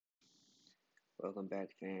Welcome back,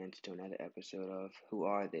 fans, to another episode of Who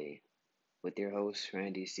Are They? With your host,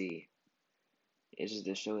 Randy C. This is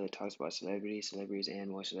the show that talks about celebrities, and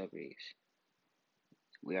more celebrities.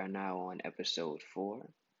 We are now on episode 4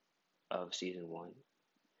 of season 1.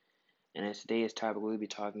 And as today's topic, we'll be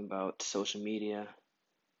talking about social media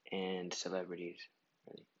and celebrities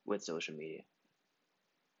really, with social media.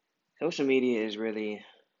 Social media is really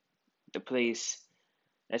the place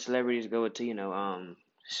that celebrities go to,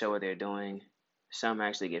 show what they're doing. Some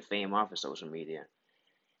actually get fame off of social media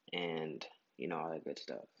and, all that good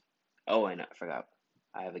stuff. Oh, and I forgot.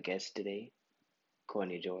 I have a guest today,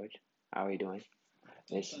 Courtney George. How are you doing,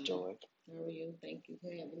 I'm Miss fine. George? How are you? Thank you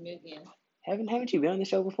for having me again. Haven't you been on the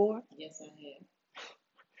show before? Yes, I have.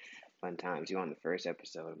 Fun times. You were on the first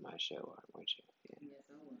episode of my show, weren't you? Yes,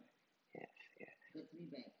 I was. Yeah, yeah. Good to be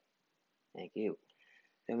back. Thank you.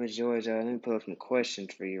 So, Miss George, let me pull up some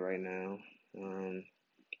questions for you right now. Um,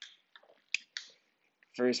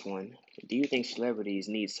 First one: do you think celebrities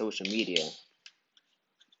need social media?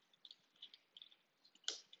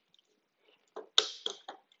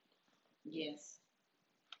 Yes.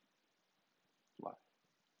 Why?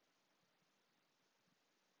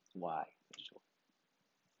 Why?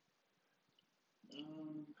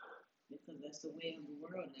 Um, because that's the way of the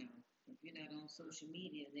world now. If you're not on social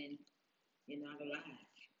media, then you're not alive.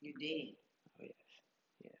 You're dead. Oh yes,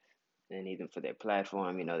 yes. And even for their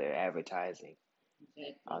platform, their advertising,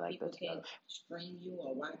 Exactly. all that People good can stuff. stream you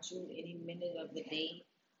or watch you any minute of the day,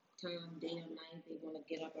 time, day or night. They want to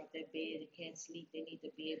get up out their bed. They can't sleep. They need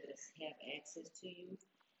to be able to have access to you.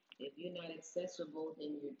 If you're not accessible,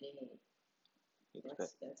 then you're dead.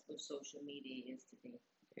 That's what social media is today.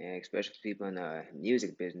 And especially people in the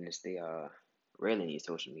music business, they really need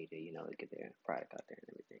social media, to get their product out there and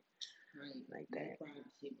everything Right. like No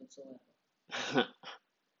privacy whatsoever. that.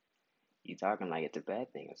 You talking like it's a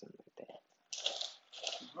bad thing or something like that.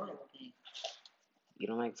 It's a horrible thing. You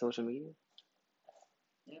don't like social media?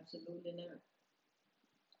 Absolutely not.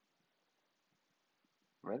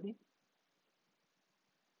 Really?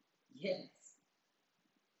 Yes.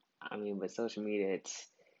 I mean, but social media, it's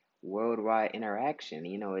worldwide interaction.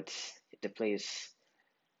 It's a place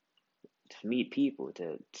to meet people,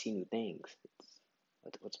 to see new things.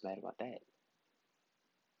 What's bad about that?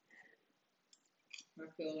 I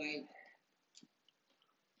feel like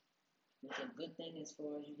it's a good thing as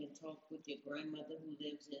far as you can talk with your grandmother who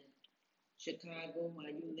lives in Chicago while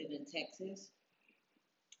you live in Texas.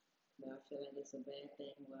 But I feel like it's a bad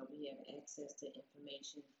thing while we have access to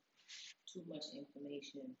information, too much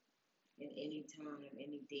information, in any time,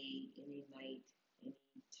 any day, any night,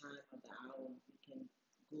 any time of the hour. We can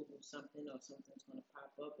Google something or something's going to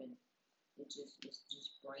pop up and it's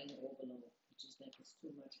just brain overload. I just think it's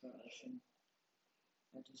too much for us, and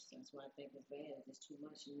that's why I think it's bad. It's just too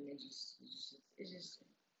much, and it's just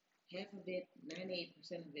half of it,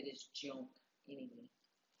 98% of it is junk anyway.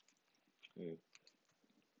 Hmm.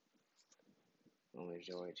 Oh, Miss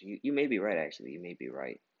George, you may be right. Actually, you may be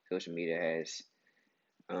right. Social media has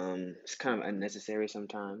it's kind of unnecessary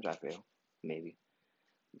sometimes. I feel maybe,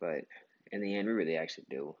 but in the end, we really actually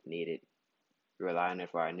do need it. We rely on it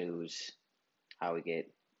for our news, how we get,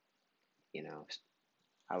 you know,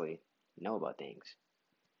 how we know about things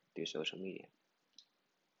through social media.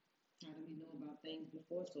 How do we know about things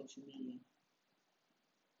before social media?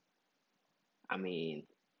 I mean,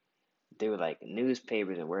 they were like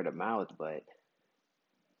newspapers and word of mouth, but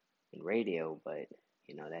and radio, but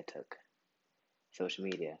that took social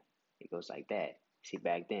media. It goes like that. See,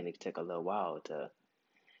 back then it took a little while to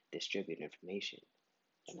distribute information.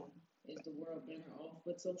 You True. Is the world better off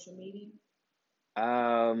with social media?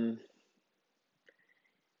 know.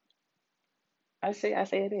 I say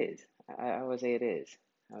it is. I would say it is.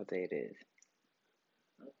 I would say it is.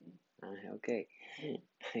 Okay. Okay.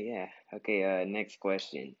 Yeah. Okay. Next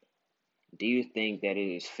question. Do you think that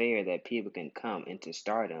it is fair that people can come into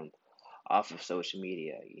stardom off of social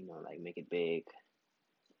media? Like make it big.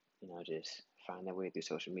 Just find their way through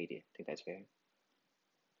social media. Think that's fair?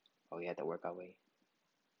 Or we have to work our way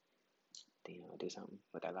to do something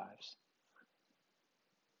with our lives.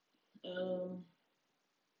 Um,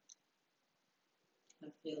 I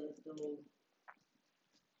feel as though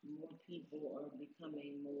more people are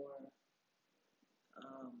becoming more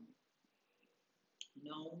um,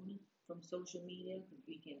 known from social media because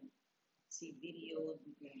we can see videos,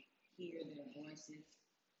 we can hear their voices,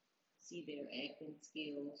 see their acting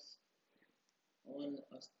skills on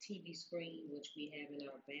a TV screen, which we have in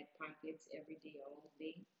our back pockets every day, all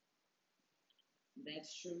day.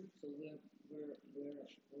 That's true. So we're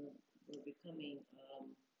becoming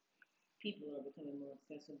people are becoming more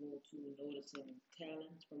accessible to noticing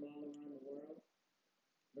talents from all around the world.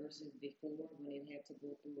 versus before when they have to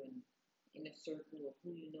go through an inner circle of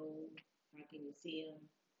who you know, how can you see them.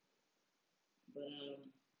 But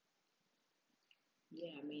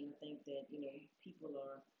yeah, I mean, I think that people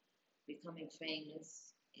are becoming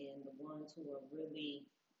famous, and the ones who are really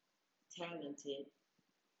talented,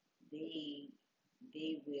 they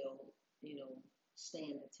they will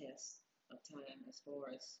stand the test of time as far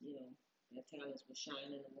as their talents will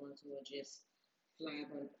shine, and the ones who are just fly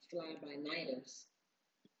by nighters,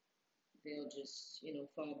 they'll just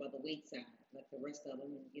fall by the wayside like the rest of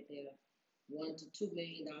them and get their $1 to $2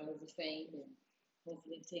 million of fame and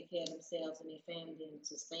hopefully take care of themselves and their family and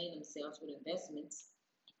sustain themselves with investments.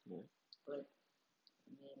 Yeah. But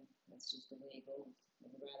I mean, that's just the way it goes.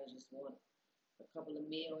 Everybody just want a couple of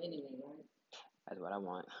meal anyway, right? That's what I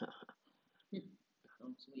want.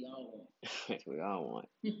 That's what we all want. That's what we all want.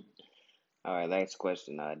 All right, last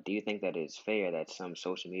question. Do you think that it's fair that some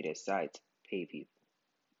social media sites pay people?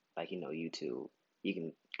 Like, YouTube. You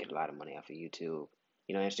can get a lot of money off of YouTube.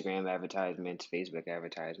 Instagram advertisements, Facebook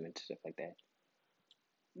advertisements, stuff like that.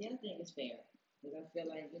 Yeah, I think it's fair because I feel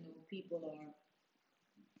like people are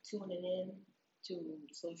tuning in to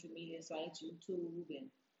social media sites, YouTube, and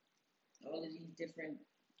all of these different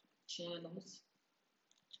channels,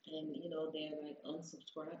 and they're like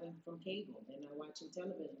unsubscribing from cable. They're not watching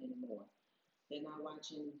television anymore. They're not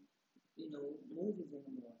watching movies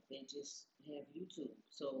anymore. They just have YouTube.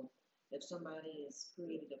 So if somebody has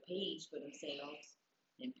created a page for themselves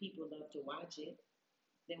and people love to watch it,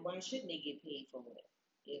 then why shouldn't they get paid for it?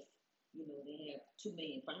 If they have 2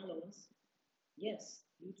 million followers, yes,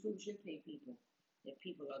 YouTube should pay people. If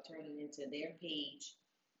people are turning into their page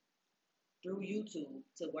through YouTube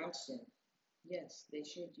to watch them, yes, they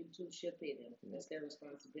should. YouTube should pay them. That's their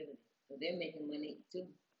responsibility. So they're making money too.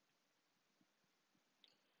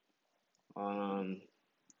 Um,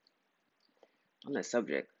 on that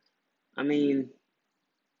subject, I mean,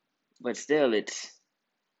 but still,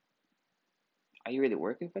 are you really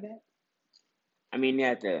working for that? I mean, you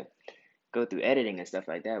have to go through editing and stuff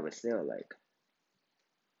like that, but still, like,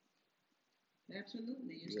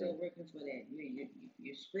 Absolutely, you're yeah, still working for that.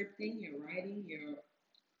 You're scripting, you're writing,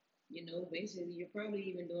 basically you're probably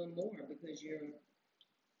even doing more because you're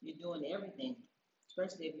doing everything.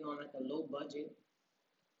 Especially if you're on like a low budget.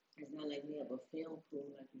 It's not like we have a film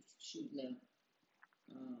crew like you're shooting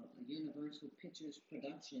a Universal Pictures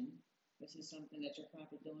production. This is something that you're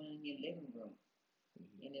probably doing in your living room.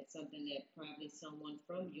 And it's something that probably someone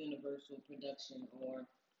from Universal Production or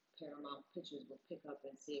Paramount Pictures will pick up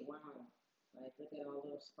and say, wow, like look at all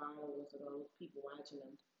those followers, look at all those people watching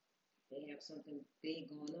them. They have something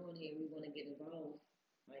big going on here. We want to get involved.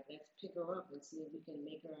 Like let's pick her up and see if we can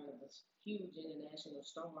make her out of a huge international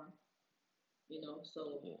star.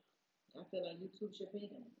 So yeah. I feel like YouTube should pay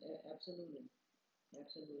them. Absolutely.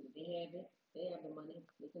 Absolutely. They have it. They have the money.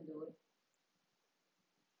 They can do it.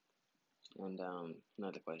 And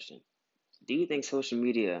another question: do you think social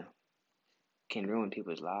media can ruin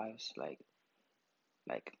people's lives? Like,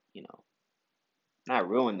 not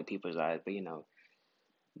ruin the people's lives, but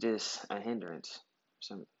just a hindrance,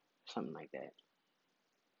 some something like that.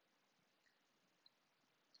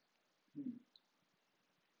 Hmm.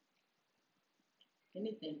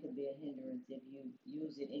 Anything could be a hindrance if you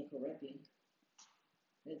use it incorrectly.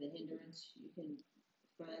 As a hindrance, you can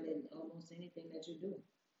find in almost anything that you do.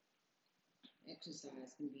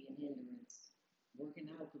 Exercise can be a hindrance.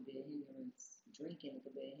 Working out could be a hindrance. Drinking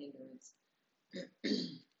could be a hindrance.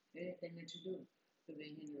 Anything that you do could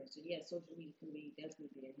be a hindrance. So yeah, social media can be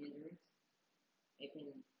definitely be a hindrance. It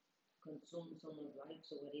can consume someone's life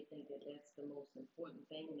so where they think that that's the most important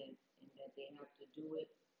thing and that they have to do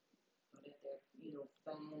it or that their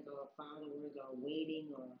fans or followers are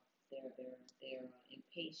waiting or they're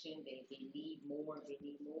impatient. They need more. They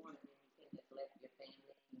need more, and then you can neglect your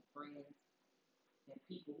family and your friends and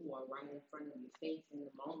people who are right in front of your face in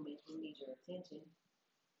the moment who need your attention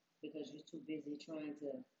because you're too busy trying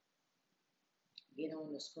to get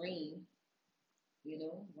on the screen,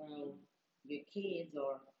 while your kids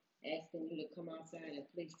are asking you to come outside and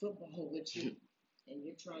play football with you, and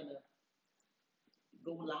you're trying to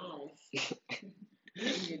go live,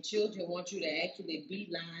 and your children want you to actually be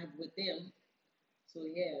live with them. So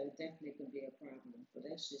yeah, it definitely can be a problem. But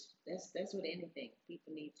that's with anything.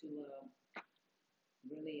 People need to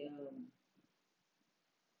really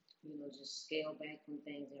just scale back from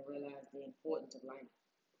things and realize the importance of life.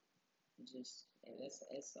 Just and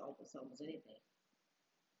that's almost anything.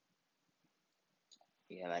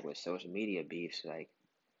 Yeah, like with social media beefs, like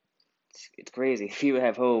it's crazy. People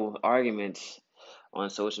have whole arguments on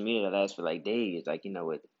social media that last for like days. Like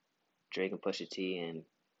with Drake and Pusha T and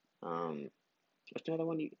um What's the other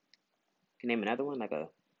one? You can name another one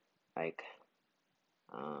like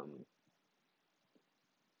um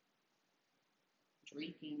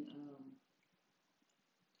Drake and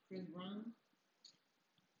Chris Brown.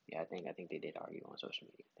 yeah, I think they did argue on social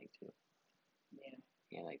media, I think too. Yeah.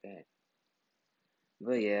 Yeah, like that.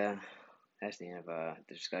 But yeah, that's the end of the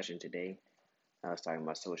discussion today. I was talking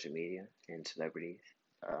about social media and celebrities.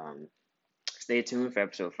 Um, Stay tuned for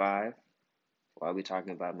episode 5, where I'll be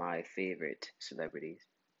talking about my favorite celebrities,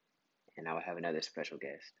 and I will have another special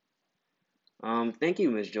guest. Thank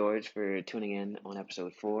you, Miss George, for tuning in on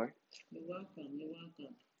episode 4. You're welcome. You're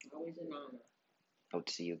welcome. Always an honor. Hope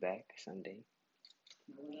to see you back someday.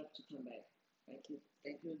 I would love to come back. Thank you.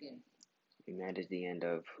 Thank you again. And that is the end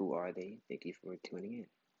of Who Are They? Thank you for tuning in.